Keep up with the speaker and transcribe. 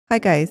Hi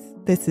guys,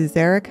 this is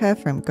Erica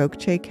from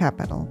Gokce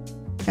Capital.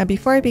 Now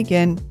before I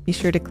begin, be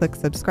sure to click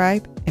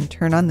subscribe and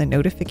turn on the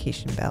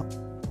notification bell.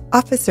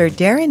 Officer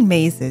Darren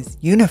Mays'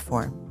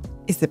 uniform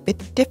is a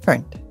bit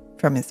different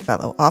from his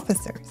fellow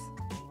officers.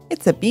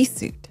 It's a bee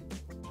suit.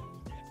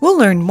 We'll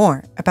learn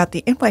more about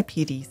the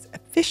NYPD's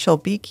official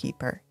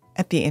beekeeper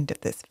at the end of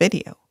this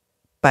video.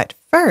 But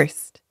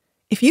first,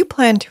 if you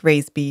plan to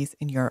raise bees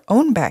in your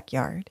own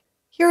backyard,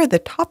 here are the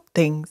top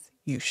things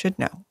you should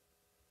know.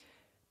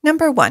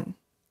 Number 1.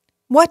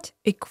 What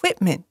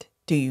equipment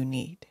do you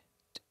need?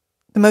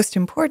 The most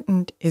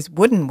important is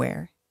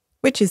woodenware,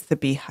 which is the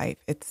beehive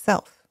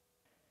itself.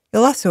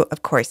 You'll also,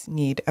 of course,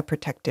 need a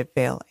protective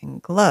veil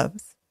and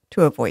gloves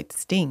to avoid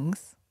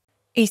stings,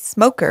 a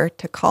smoker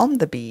to calm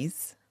the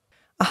bees,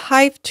 a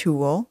hive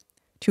tool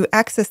to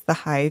access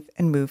the hive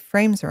and move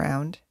frames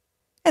around,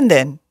 and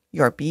then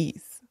your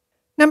bees.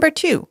 Number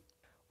 2,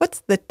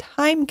 what's the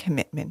time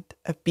commitment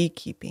of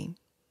beekeeping?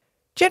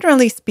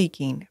 Generally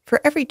speaking, for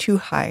every 2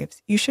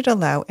 hives, you should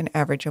allow an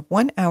average of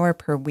 1 hour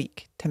per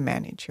week to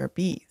manage your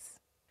bees.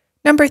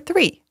 Number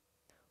 3,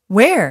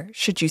 where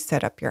should you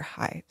set up your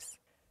hives?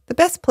 The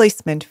best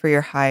placement for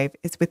your hive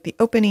is with the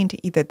opening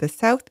to either the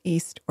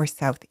southeast or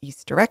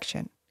southeast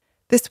direction.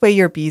 This way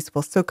your bees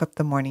will soak up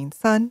the morning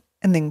sun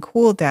and then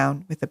cool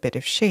down with a bit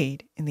of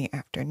shade in the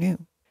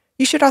afternoon.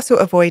 You should also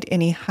avoid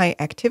any high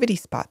activity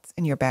spots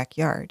in your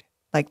backyard,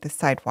 like the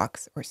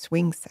sidewalks or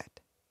swing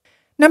set.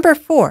 Number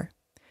 4,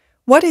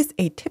 what is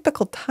a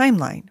typical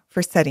timeline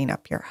for setting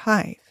up your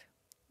hive?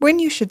 When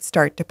you should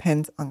start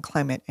depends on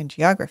climate and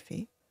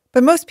geography,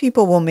 but most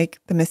people will make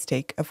the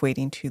mistake of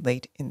waiting too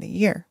late in the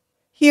year.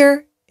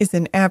 Here is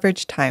an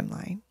average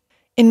timeline.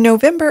 In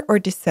November or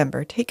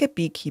December, take a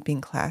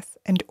beekeeping class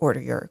and order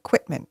your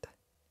equipment.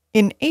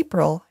 In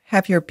April,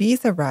 have your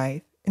bees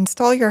arrive,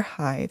 install your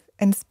hive,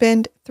 and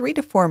spend 3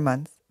 to 4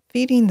 months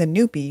feeding the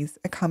new bees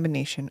a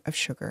combination of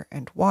sugar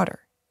and water.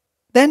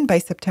 Then by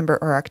September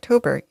or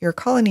October, your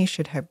colony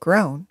should have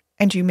grown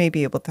and you may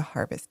be able to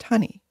harvest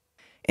honey.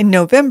 In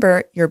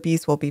November, your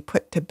bees will be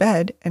put to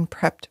bed and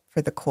prepped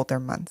for the colder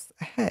months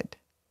ahead.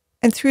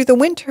 And through the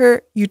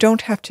winter, you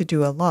don't have to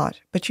do a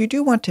lot, but you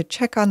do want to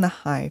check on the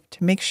hive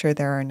to make sure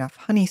there are enough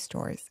honey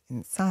stores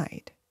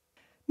inside.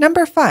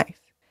 Number 5,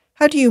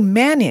 how do you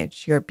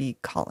manage your bee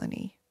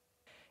colony?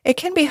 It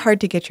can be hard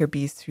to get your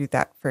bees through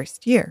that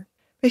first year,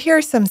 but here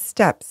are some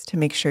steps to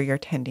make sure you're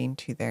tending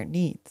to their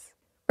needs.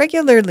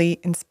 Regularly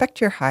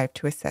inspect your hive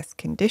to assess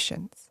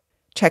conditions.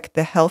 Check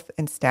the health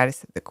and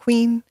status of the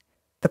queen,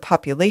 the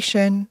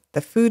population,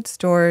 the food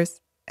stores,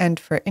 and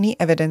for any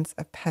evidence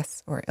of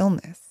pests or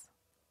illness.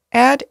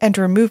 Add and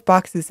remove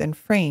boxes and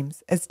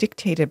frames as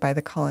dictated by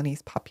the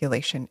colony's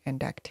population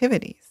and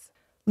activities.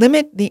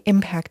 Limit the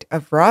impact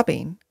of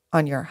robbing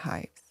on your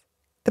hives.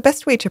 The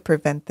best way to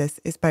prevent this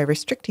is by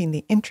restricting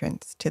the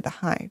entrance to the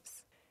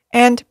hives.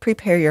 And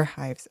prepare your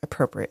hives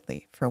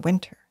appropriately for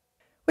winter.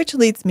 Which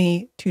leads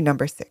me to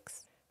number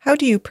 6. How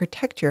do you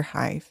protect your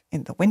hive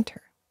in the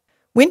winter?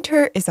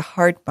 Winter is a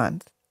hard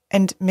month,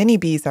 and many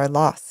bees are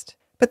lost,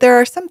 but there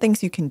are some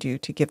things you can do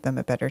to give them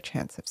a better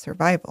chance of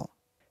survival.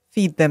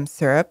 Feed them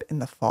syrup in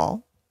the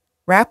fall,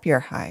 wrap your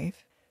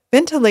hive,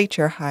 ventilate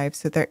your hive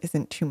so there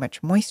isn't too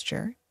much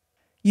moisture,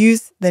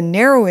 use the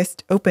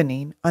narrowest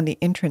opening on the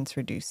entrance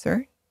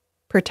reducer,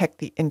 protect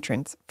the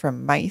entrance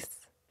from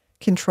mice,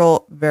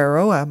 control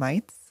varroa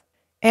mites,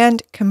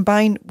 and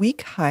combine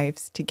weak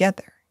hives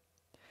together.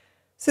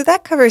 So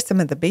that covers some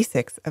of the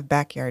basics of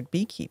backyard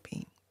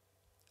beekeeping.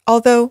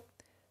 Although,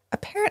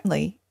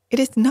 apparently, it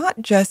is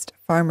not just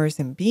farmers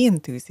and bee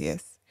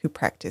enthusiasts who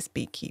practice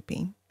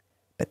beekeeping,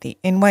 but the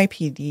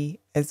NYPD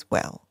as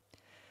well.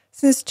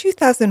 Since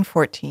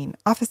 2014,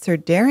 Officer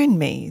Darren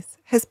Mays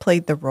has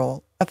played the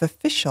role of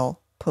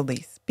official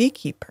police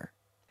beekeeper,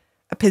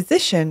 a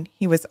position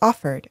he was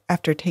offered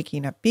after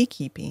taking up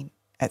beekeeping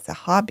as a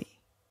hobby.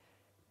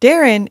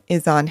 Darren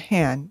is on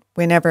hand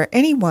whenever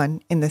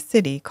anyone in the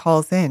city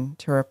calls in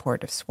to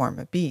report a swarm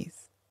of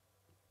bees,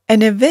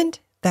 an event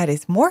that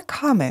is more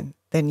common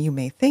than you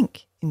may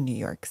think in New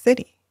York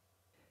City.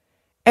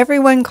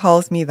 Everyone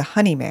calls me the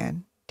honey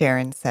man,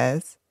 Darren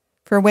says,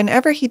 for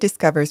whenever he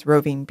discovers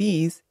roving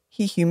bees,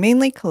 he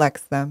humanely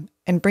collects them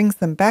and brings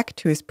them back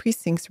to his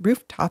precinct's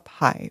rooftop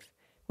hive,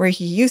 where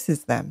he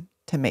uses them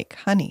to make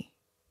honey.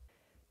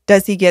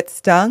 Does he get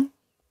stung?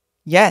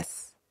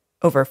 Yes,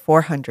 over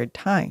 400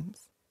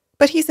 times.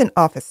 But he's an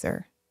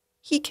officer.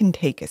 He can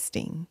take a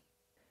sting.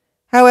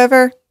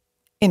 However,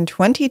 in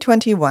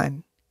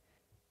 2021,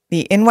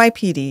 the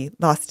NYPD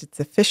lost its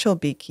official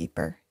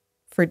beekeeper,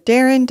 for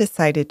Darren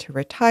decided to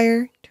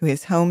retire to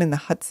his home in the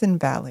Hudson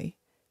Valley,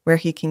 where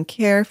he can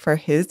care for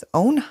his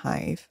own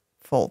hive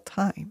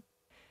full-time.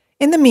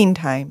 In the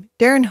meantime,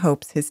 Darren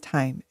hopes his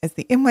time as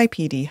the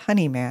NYPD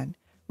honeyman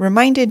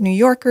reminded New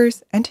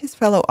Yorkers and his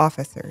fellow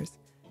officers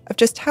of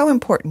just how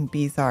important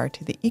bees are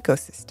to the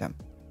ecosystem,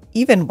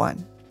 even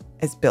one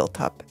as built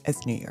up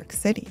as New York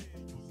City.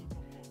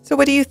 So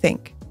what do you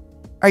think?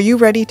 Are you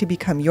ready to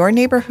become your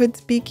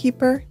neighborhood's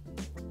beekeeper?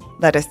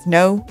 Let us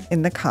know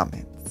in the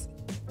comments.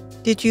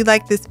 Did you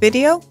like this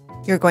video?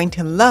 You're going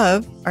to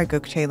love our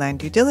Gokce Land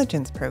Due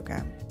Diligence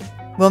program.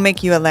 We'll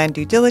make you a land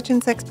due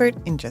diligence expert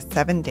in just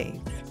 7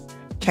 days.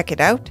 Check it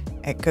out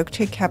at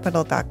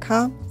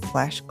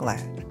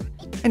gokcecapital.com/glad.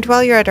 And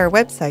while you're at our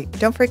website,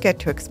 don't forget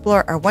to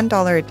explore our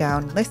 $1 a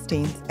down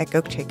listings at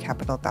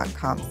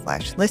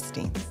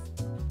gokcecapital.com/listings.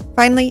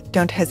 Finally,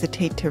 don't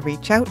hesitate to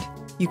reach out.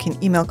 You can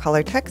email, call,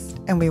 or text,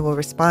 and we will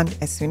respond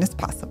as soon as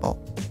possible.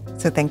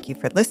 So thank you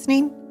for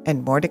listening,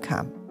 and more to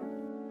come.